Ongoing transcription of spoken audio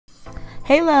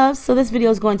Hey loves, so this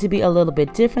video is going to be a little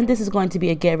bit different. This is going to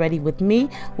be a get ready with me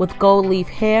with gold leaf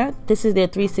hair. This is their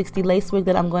 360 lace wig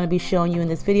that I'm going to be showing you in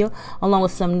this video, along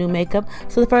with some new makeup.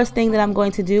 So the first thing that I'm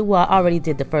going to do, well, I already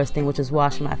did the first thing, which is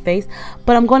wash my face,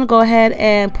 but I'm going to go ahead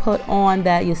and put on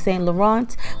that Saint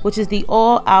Laurent, which is the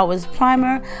All Hours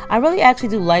primer. I really actually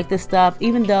do like this stuff,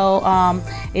 even though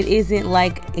it isn't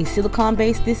like a silicone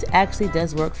base. This actually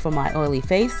does work for my oily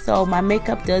face, so my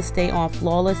makeup does stay on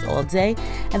flawless all day.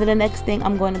 And then the next thing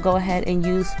I'm going to go ahead and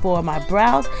use for my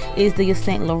brows is the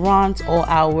Saint Laurent All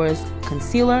Hours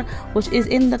concealer, which is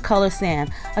in the color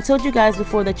Sand. I told you guys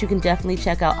before that you can definitely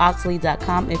check out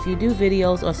oxley.com. If you do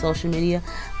videos or social media,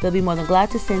 they'll be more than glad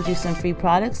to send you some free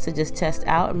products to just test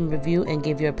out and review and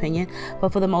give your opinion.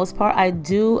 But for the most part, I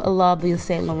do love the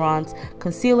Saint Laurent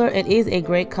concealer. It is a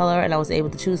great color, and I was able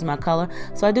to choose my color,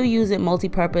 so I do use it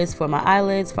multi-purpose for my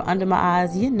eyelids, for under my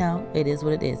eyes. You know, it is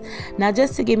what it is. Now,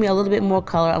 just to give me a little bit more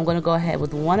color, I'm going to go ahead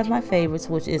with one of my favorites,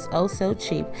 which is oh so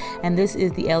cheap, and this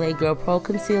is the LA Girl Pro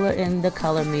concealer in the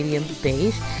color medium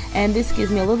beige, and this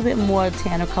gives me a little bit more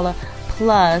tanner color.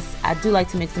 Plus, I do like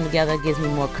to mix them together. It gives me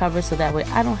more coverage, so that way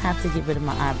I don't have to get rid of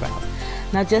my eyebrows.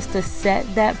 Now, just to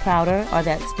set that powder, or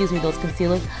that, excuse me, those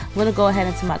concealers, I'm going to go ahead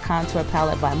into my contour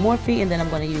palette by Morphe, and then I'm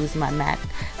going to use my MAC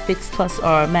Fix Plus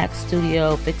or MAC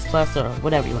Studio Fix Plus, or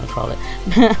whatever you want to call it,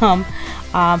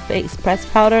 face press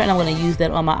powder, and I'm going to use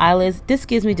that on my eyelids. This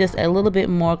gives me just a little bit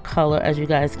more color, as you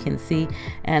guys can see,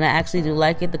 and I actually do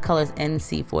like it. The color is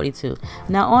NC42.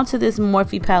 Now, onto this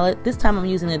Morphe palette. This time I'm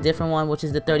using a different one, which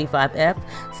is the 35F.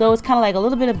 So it's kind of like a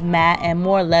little bit of matte and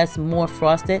more or less more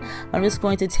frosted. I'm just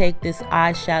going to take this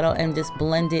eyeshadow and just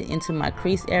blend it into my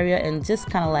crease area and just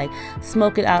kind of like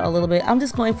smoke it out a little bit. I'm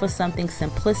just going for something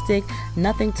simplistic,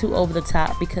 nothing too over the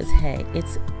top, because hey,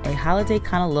 it's a holiday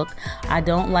kind of look. I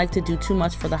don't like to do too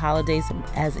much for the holidays,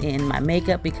 as in my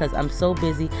makeup, because I'm so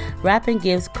busy wrapping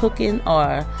gifts, cooking,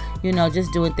 or you know,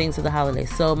 just doing things for the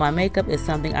holidays. So my makeup is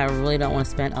something I really don't want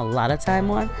to spend a lot of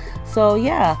time on. So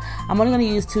yeah, I'm only going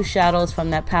to use two shadows from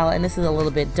that palette, and this is a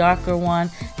little bit darker one.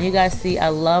 And you guys see, I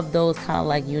love those kind of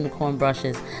like unicorn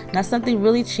brushes. Now, something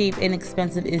really cheap,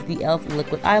 inexpensive is the e.l.f.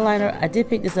 liquid eyeliner. I did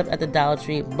pick this up at the Dollar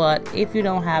Tree, but if you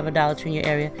don't have a Dollar Tree in your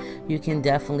area, you can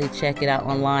definitely check it out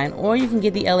online, or you can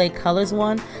get the LA Colors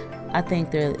one. I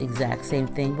think they're the exact same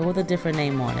thing, but with a different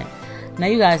name on it. Now,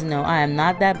 you guys know I am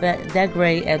not that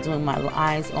great at doing my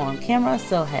eyes on camera,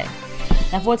 so hey.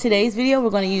 Now, for today's video,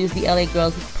 we're going to use the LA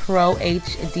Girls Pro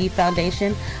HD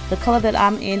foundation. The color that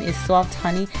I'm in is Soft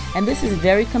Honey, and this is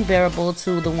very comparable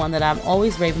to the one that I'm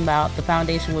always raving about, the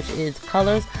foundation, which is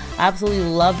Colors. I absolutely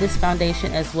love this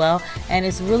foundation as well, and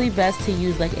it's really best to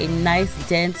use like a nice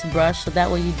dense brush, so that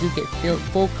way you do get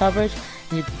full coverage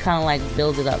and you can kind of like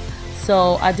build it up.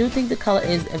 So I do think the color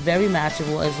is very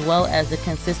matchable, as well as the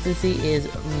consistency is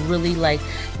really like,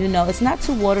 you know, it's not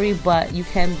too watery, but you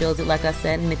can build it like I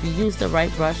said, and if you use the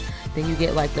right brush, then you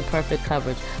get like the perfect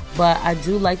coverage. But I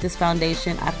do like this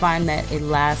foundation. I find that it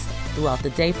lasts throughout the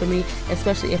day for me,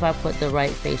 especially if I put the right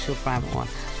facial primer on.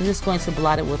 I'm just going to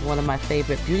blot it with one of my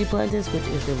favorite beauty blenders, which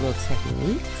is the Real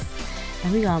Techniques,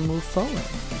 and we're gonna move forward.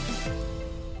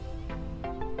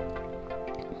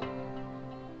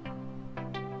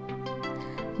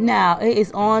 Now it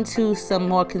is on to some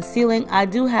more concealing. I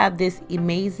do have this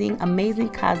amazing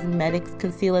cosmetics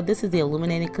concealer. This is the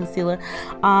illuminating concealer,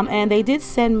 and they did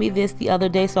send me this the other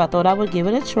day, so I thought I would give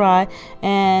it a try.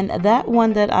 And that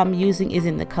one that I'm using is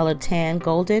in the color Tan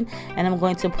Golden, and I'm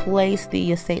going to place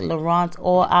the Saint Laurent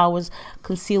All Hours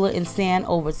concealer in Sand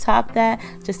over top that,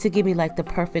 just to give me like the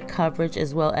perfect coverage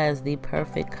as well as the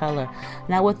perfect color.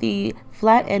 Now, with the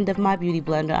flat end of my beauty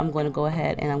blender, I'm going to go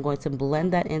ahead and I'm going to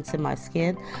blend that into my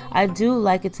skin. I do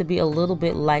like it to be a little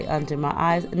bit light under my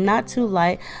eyes, not too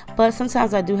light, but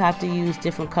sometimes I do have to use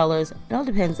different colors. It all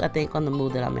depends, I think, on the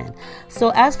mood that I'm in.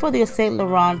 So as for the Saint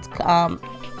Laurent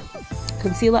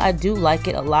concealer, I do like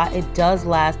it a lot. It does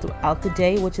last throughout the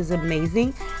day, which is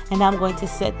amazing. And I'm going to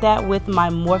set that with my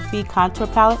Morphe contour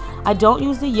palette. I don't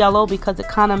use the yellow because it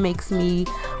kind of makes me,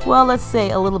 well, let's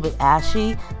say a little bit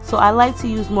ashy. So I like to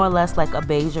use more or less like a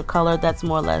beige color. That's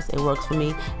more or less, it works for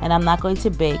me. And I'm not going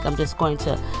to bake. I'm just going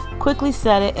to quickly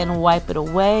set it and wipe it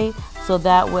away, so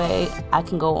that way I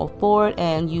can go forward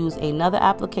and use another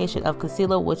application of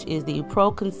concealer, which is the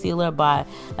Pro Concealer by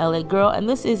LA Girl, and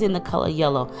this is in the color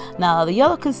Yellow. Now, the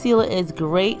yellow concealer is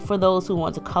great for those who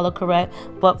want to color correct,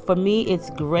 but for me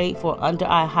it's great for under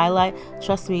eye highlight.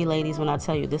 Trust me, ladies, when I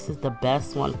tell you this is the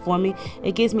best one for me.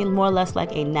 It gives me more or less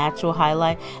like a natural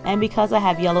highlight, and because I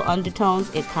have yellow undertones,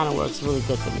 it kind of works really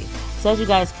good for me. So as you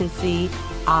guys can see,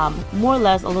 more or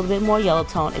less a little bit more yellow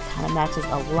tone. It kind of matches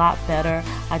a lot better.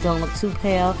 I don't look too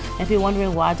pale. And if you're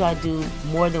wondering why do I do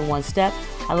more than one step,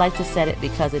 I like to set it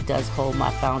because it does hold my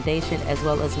foundation as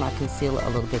well as my concealer a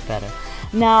little bit better.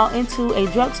 Now into a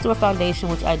drugstore foundation,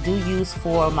 which I do use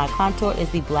for my contour, is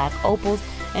the Black Opals.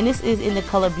 And this is in the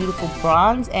color Beautiful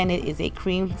Bronze, and it is a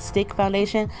cream stick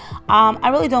foundation. I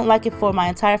really don't like it for my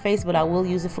entire face, but I will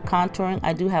use it for contouring.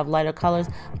 I do have lighter colors,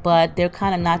 but they're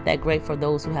kind of not that great for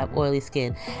those who have oily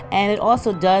skin. And it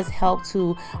also does help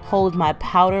to hold my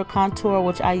powder contour,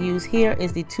 which I use here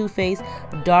is the Too Faced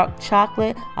Dark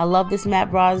Chocolate. I love this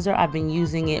matte bronzer. I've been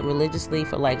using it religiously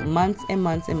for like months and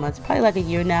months and months, probably like a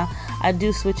year now. I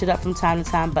do switch it up from time to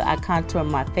time, but I contour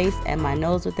my face and my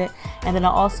nose with it. And then I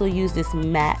also use this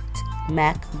matte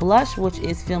MAC blush, which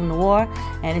is Film Noir,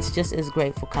 and it's just as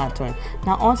great for contouring.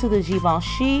 Now onto the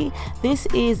Givenchy. This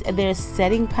is their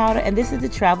setting powder, and this is the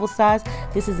travel size.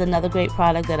 This is another great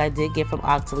product that I did get from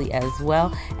Octoly as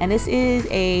well, and this is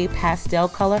a pastel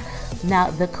color.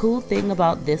 Now the cool thing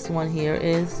about this one here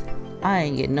is I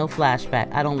ain't getting no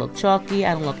flashback. I don't look chalky,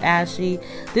 I don't look ashy.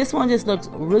 This one just looks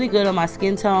really good on my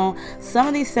skin tone. Some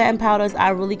of these satin powders I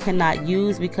really cannot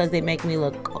use because they make me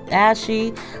look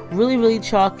ashy, really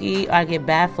chalky. I get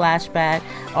bad flashback,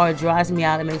 or it dries me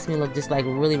out. It makes me look just like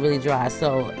really dry.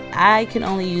 So I can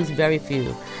only use very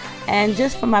few. And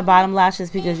just for my bottom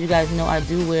lashes, because you guys know I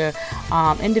do wear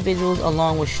individuals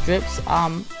along with strips,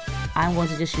 I'm going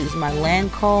to just use my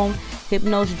Lancome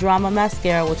Hypnose Drama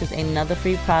Mascara, which is another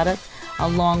free product.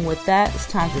 Along with that, it's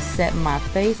time to set my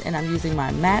face, and I'm using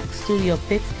my MAC Studio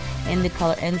Fix in the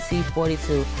color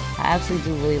NC42. I actually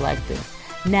do really like this.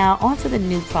 Now onto the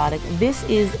new product. This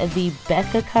is the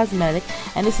Becca Cosmetic,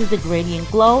 and this is the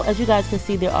Gradient Glow. As you guys can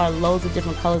see, there are loads of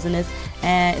different colors in this,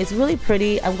 and it's really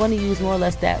pretty. I'm going to use more or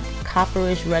less that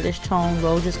copperish reddish tone,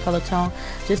 rose color tone,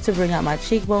 just to bring out my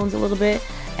cheekbones a little bit,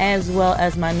 as well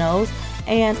as my nose.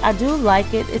 And I do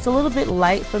like it. It's a little bit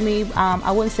light for me.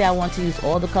 I wouldn't say I want to use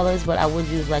all the colors, but I would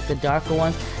use like the darker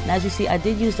ones. And as you see, I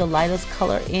did use the lightest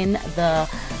color in the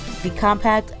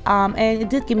compact, and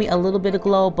it did give me a little bit of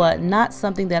glow, but not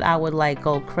something that I would like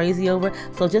go crazy over.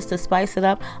 So just to spice it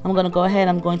up, I'm going to go ahead,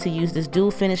 I'm going to use this Dual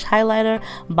Finish Highlighter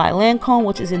by Lancome,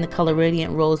 which is in the color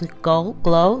Radiant Rose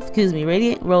Glow,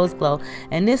 Radiant Rose Glow.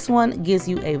 And this one gives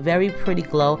you a very pretty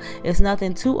glow. It's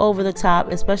nothing too over the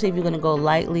top, especially if you're going to go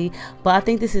lightly, but I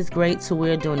think this is great to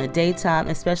wear during the daytime,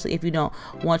 especially if you don't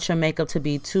want your makeup to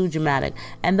be too dramatic.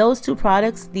 And those two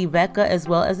products, the Becca as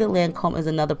well as the Lancome, is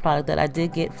another product that I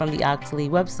did get from the Octoly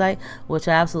website, which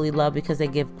I absolutely love because they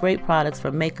give great products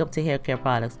from makeup to hair care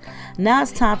products. Now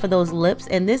it's time for those lips,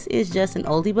 and this is just an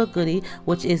oldie but goodie,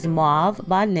 which is Mauve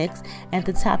by NYX. And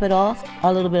to top it off,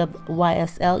 a little bit of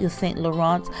YSL, your Saint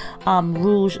Laurent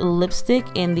Rouge lipstick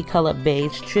in the color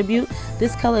Beige Tribute.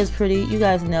 This color is pretty. You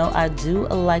guys know I do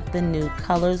like the new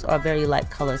colors, or very light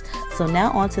colors. So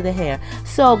now onto the hair.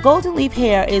 So Golden Leaf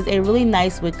Hair is a really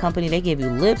nice wig company. They give you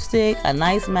lipstick, a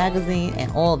nice magazine, and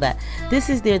all that. This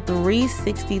is their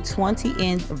 360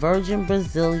 20-inch Virgin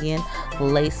Brazilian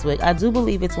lace wig. I do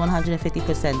believe it's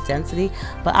 150% density,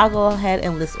 but I'll go ahead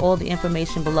and list all the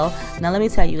information below. Now let me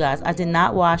tell you guys, I did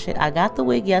not wash it. I got the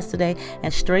wig yesterday,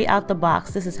 and straight out the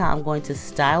box, this is how I'm going to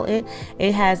style it.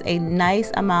 It has a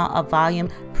nice amount of volume,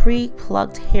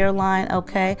 pre-plucked hairline,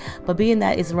 okay? But being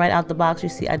that it's right out the box, you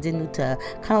see I did need to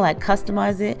kind of like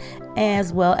customize it,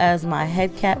 as well as my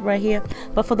head cap right here.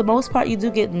 But for the most part, you do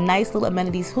get nice little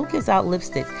amenities. Who gives out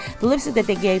lipsticks? The lipstick that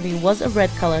they gave me was a red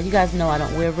color. You guys know I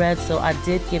don't wear red, so I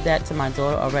did give that to my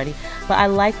daughter already. But I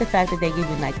like the fact that they give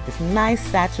you like this nice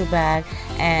satchel bag,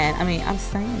 and I mean, I'm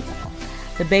saying though,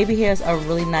 the baby hairs are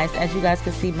really nice. As you guys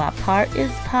can see, my part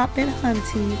is popping,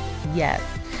 hunty. Yes.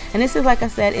 And this is, like I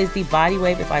said, is the body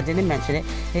wave, if I didn't mention it.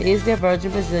 It is their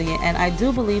Virgin Brazilian, and I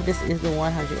do believe this is the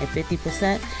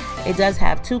 150%. It does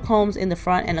have two combs in the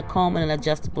front and a comb and an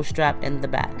adjustable strap in the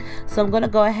back. So I'm going to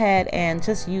go ahead and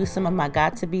just use some of my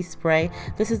Got To Be spray.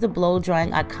 This is the blow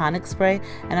drying iconic spray,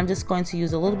 and I'm just going to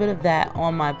use a little bit of that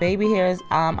on my baby hairs.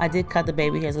 I did cut the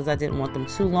baby hairs because I didn't want them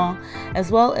too long, as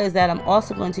well as that I'm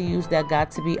also going to use that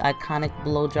Got To Be iconic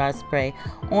blow dry spray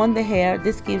on the hair.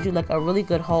 This gives you like a really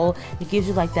good hold. It gives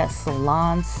you like that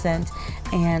salon scent,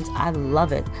 and I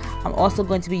love it. I'm also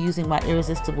going to be using my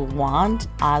irresistible wand.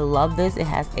 I love this. It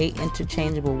has 8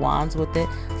 interchangeable wands with it,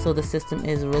 so the system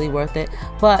is really worth it.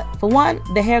 But for one,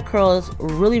 the hair curls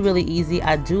really easy.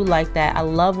 I do like that. I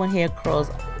love when hair curls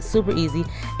super easy.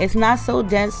 It's not so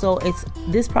dense, so it's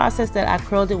this process that I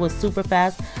curled it was super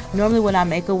fast. Normally when I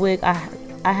make a wig,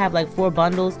 I have like 4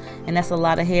 bundles, and that's a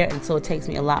lot of hair, and so it takes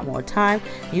me a lot more time.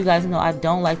 You guys know I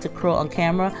don't like to curl on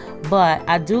camera, but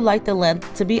I do like the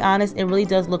length. To be honest, it really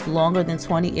does look longer than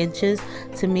 20 inches.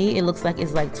 To me, it looks like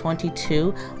it's like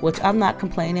 22, which I'm not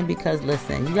complaining, because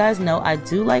listen, you guys know I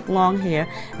do like long hair,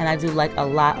 and I do like a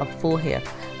lot of full hair.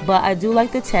 But I do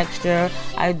like the texture.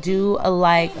 I do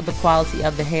like the quality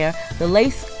of the hair. The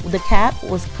lace, the cap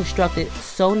was constructed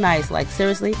so nice. Like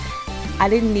seriously, I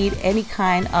didn't need any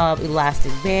kind of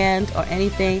elastic band or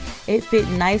anything. It fit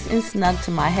nice and snug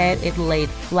to my head. It laid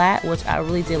flat, which I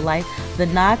really did like. The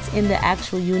knots in the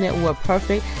actual unit were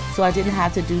perfect, so I didn't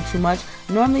have to do too much.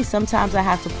 Normally, sometimes I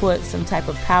have to put some type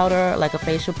of powder, like a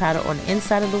facial powder, on the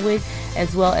inside of the wig,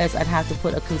 as well as I'd have to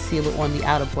put a concealer on the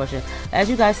outer portion. As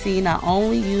you guys see, I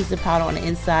only use the powder on the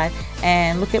inside,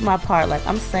 and look at my part. Like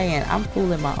I'm saying, I'm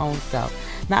fooling my own self.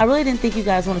 Now, I really didn't think you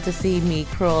guys wanted to see me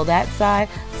curl that side,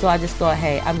 so I just thought,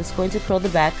 hey, I'm just going to curl the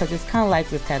back, because it's kind of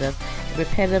like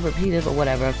repetitive, or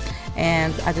whatever.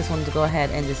 And I just wanted to go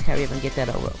ahead and just hurry up and get that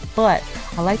over. But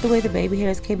I like the way the baby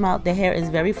hairs came out. The hair is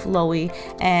very flowy,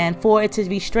 and for it to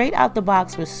be straight out the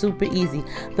box was super easy.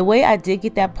 The way I did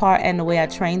get that part, and the way I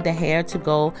trained the hair to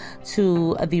go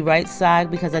to the right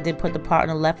side, because I did put the part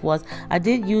on the left, was I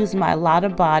did use my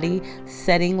BADDIE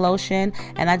setting lotion,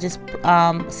 and I just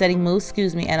setting mousse,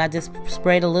 excuse me, and I just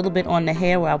sprayed a little bit on the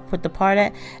hair where I put the part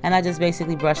at, and I just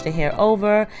basically brushed the hair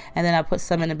over, and then I put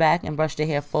some in the back and brushed the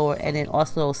hair forward, and then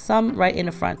also some right in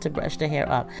the front to brush the hair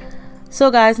up. So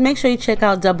guys, make sure you check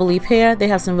out Double Leaf Hair. They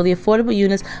have some really affordable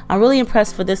units. I'm really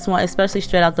impressed for this one, especially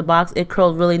straight out the box. It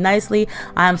curled really nicely.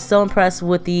 I'm so impressed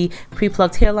with the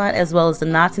pre-plucked hairline as well as the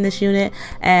knots in this unit.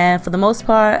 And for the most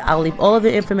part, I'll leave all of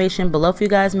the information below for you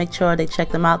guys. Make sure they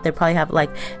check them out. They probably have like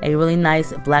a really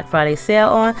nice Black Friday sale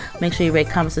on. Make sure you rate,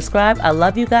 comment, subscribe. I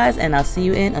love you guys, and I'll see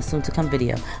you in a soon to come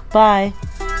video. Bye.